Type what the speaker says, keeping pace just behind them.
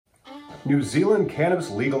New Zealand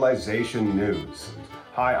cannabis legalization news.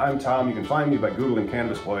 Hi, I'm Tom. You can find me by Googling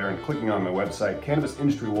cannabis lawyer and clicking on my website,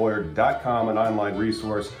 cannabisindustrylawyer.com, an online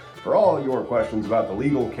resource for all your questions about the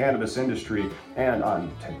legal cannabis industry. And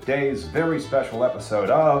on today's very special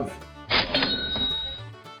episode of...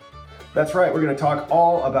 That's right, we're going to talk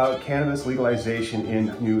all about cannabis legalization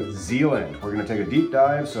in New Zealand. We're going to take a deep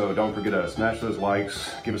dive, so don't forget to smash those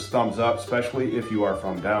likes, give us a thumbs up, especially if you are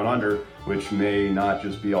from down under, which may not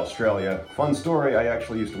just be Australia. Fun story, I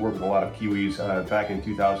actually used to work with a lot of Kiwis back in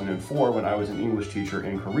 2004 when I was an English teacher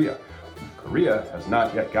in Korea. Korea has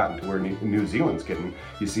not yet gotten to where New Zealand's getting.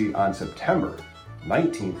 You see, on September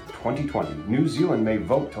 19th, 2020, New Zealand may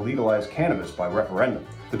vote to legalize cannabis by referendum.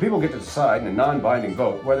 The people get to decide in a non-binding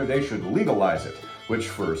vote whether they should legalize it, which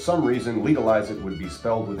for some reason legalize it would be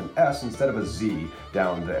spelled with an S instead of a Z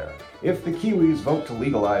down there. If the Kiwis vote to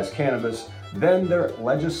legalize cannabis, then their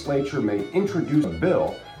legislature may introduce a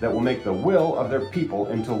bill that will make the will of their people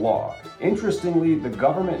into law. Interestingly, the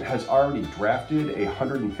government has already drafted a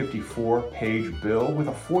 154-page bill with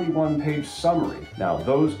a 41-page summary. Now,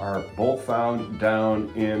 those are both found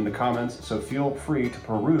down in the comments, so feel free to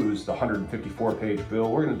peruse the 154-page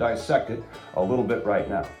bill. We're going to dissect it a little bit right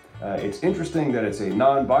now. It's interesting that it's a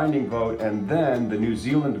non-binding vote, and then the New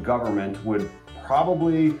Zealand government would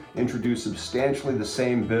probably introduce substantially the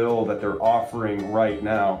same bill that they're offering right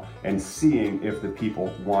now and seeing if the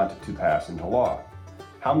people want to pass into law.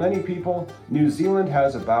 How many people? New Zealand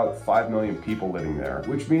has about 5 million people living there,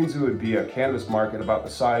 which means it would be a cannabis market about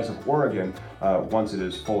the size of Oregon once it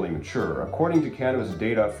is fully mature. According to cannabis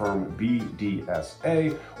data firm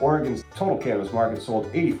BDSA, Oregon's total cannabis market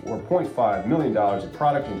sold $84.5 million of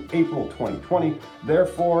product in April 2020.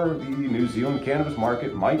 Therefore, the New Zealand cannabis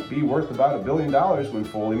market might be worth about $1 billion when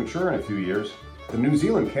fully mature in a few years. The New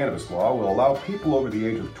Zealand cannabis law will allow people over the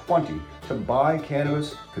age of 20 to buy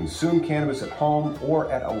cannabis, consume cannabis at home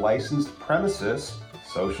or at a licensed premises,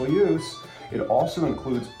 social use. It also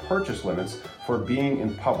includes purchase limits for being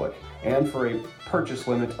in public and for a purchase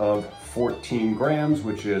limit of 14 grams,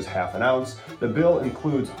 which is half an ounce. The bill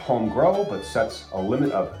includes home grow, but sets a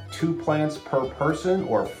limit of 2 plants per person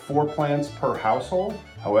or 4 plants per household.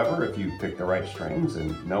 However, if you pick the right strains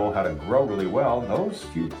and know how to grow really well, those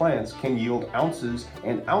few plants can yield ounces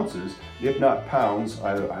and ounces, if not pounds.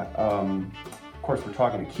 Of course, we're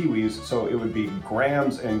talking to Kiwis, so it would be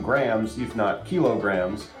grams and grams, if not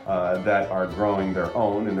kilograms, that are growing their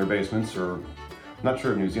own in their basements, or I'm not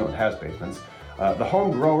sure if New Zealand has basements. The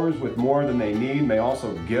home growers with more than they need may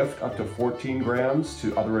also gift up to 14 grams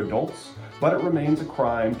to other adults, but it remains a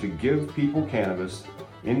crime to give people cannabis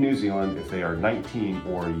in New Zealand if they are 19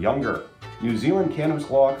 or younger. New Zealand cannabis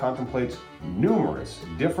law contemplates numerous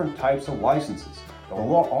different types of licenses. The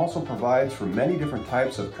law also provides for many different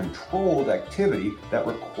types of controlled activity that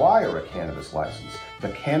require a cannabis license. The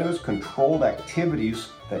cannabis controlled activities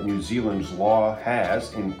that New Zealand's law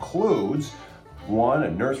has includes 1.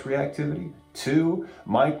 A nursery activity, 2.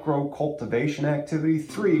 Micro cultivation activity,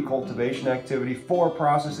 3. Cultivation activity, 4.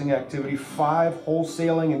 Processing activity, 5.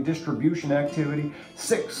 Wholesaling and distribution activity,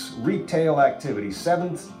 6. Retail activity,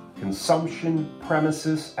 7. Consumption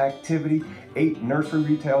premises activity, 8. Nursery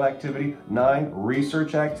retail activity, 9.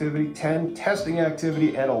 Research activity, 10. Testing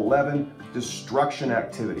activity, and 11. Destruction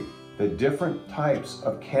activity. The different types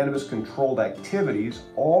of cannabis controlled activities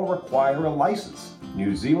all require a license.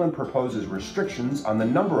 New Zealand proposes restrictions on the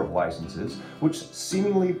number of licenses, which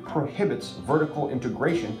seemingly prohibits vertical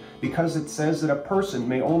integration because it says that a person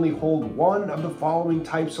may only hold one of the following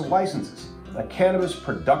types of licenses. A cannabis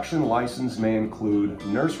production license may include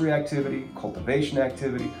nursery activity, cultivation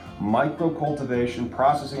activity, micro-cultivation,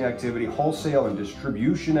 processing activity, wholesale and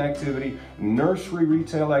distribution activity, nursery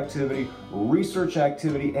retail activity, research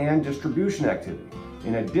activity, and distribution activity.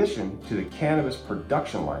 In addition to the cannabis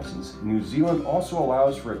production license, New Zealand also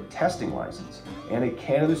allows for a testing license and a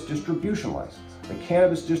cannabis distribution license. The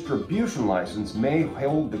cannabis distribution license may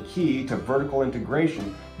hold the key to vertical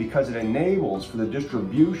integration because it enables for the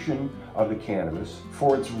distribution of the cannabis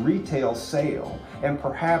for its retail sale and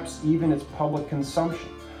perhaps even its public consumption.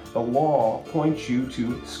 The law points you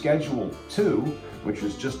to Schedule 2, which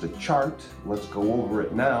is just a chart. Let's go over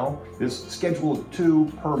it now. This Schedule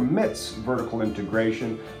 2 permits vertical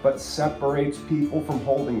integration, but separates people from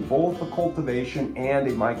holding both a cultivation and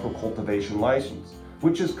a micro-cultivation license,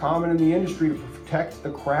 which is common in the industry to protect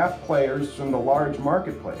the craft players from the large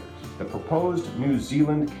market players. The proposed New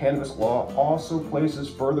Zealand cannabis law also places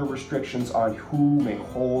further restrictions on who may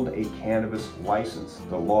hold a cannabis license.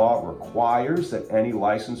 The law requires that any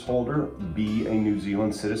license holder be a New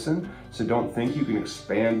Zealand citizen, so don't think you can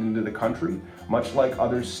expand into the country. Much like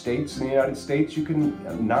other states in the United States, you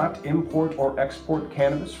can not import or export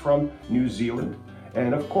cannabis from New Zealand.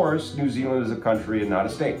 And of course, New Zealand is a country and not a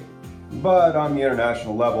state. But on the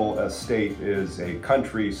international level, a state is a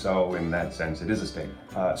country, so in that sense, it is a state.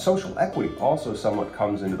 Social equity also somewhat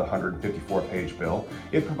comes into the 154-page bill.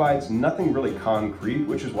 It provides nothing really concrete,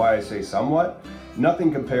 which is why I say somewhat.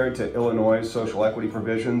 Nothing compared to Illinois' social equity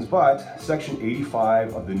provisions, but Section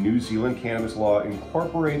 85 of the New Zealand cannabis law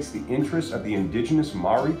incorporates the interests of the indigenous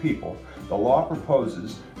Maori people. The law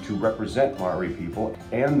proposes to represent Maori people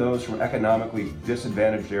and those from economically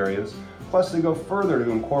disadvantaged areas. Plus, they go further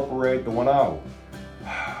to incorporate the Wanau.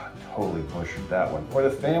 Totally butchered that one. Or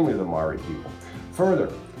the family of the Maori people.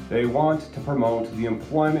 Further, they want to promote the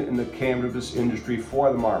employment in the cannabis industry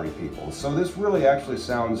for the Maori people. So this really actually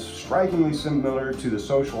sounds strikingly similar to the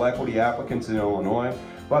social equity applicants in Illinois,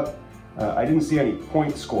 but I didn't see any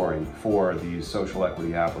point scoring for these social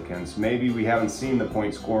equity applicants. Maybe we haven't seen the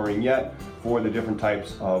point scoring yet for the different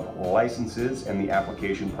types of licenses and the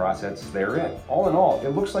application process therein. All in all, it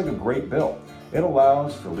looks like a great bill. It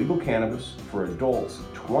allows for legal cannabis for adults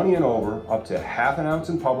 20 and over up to half an ounce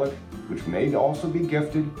in public, which may also be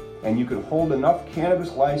gifted, and you can hold enough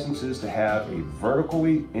cannabis licenses to have a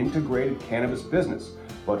vertically integrated cannabis business,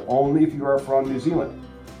 but only if you are from New Zealand.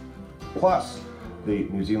 Plus, the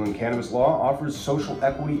New Zealand cannabis law offers social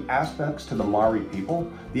equity aspects to the Maori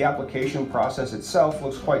people. The application process itself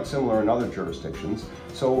looks quite similar in other jurisdictions.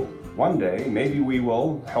 So one day, maybe we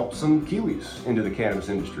will help some Kiwis into the cannabis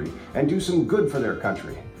industry and do some good for their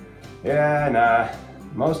country. Yeah, nah,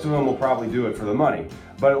 most of them will probably do it for the money,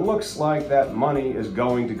 but it looks like that money is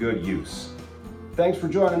going to good use. Thanks for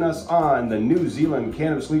joining us on the New Zealand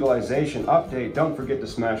Cannabis Legalization Update. Don't forget to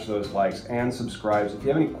smash those likes and subscribe. If you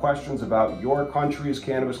have any questions about your country's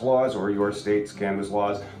cannabis laws or your state's cannabis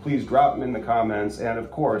laws, please drop them in the comments. And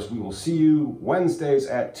of course, we will see you Wednesdays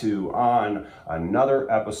at 2 on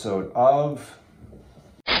another episode of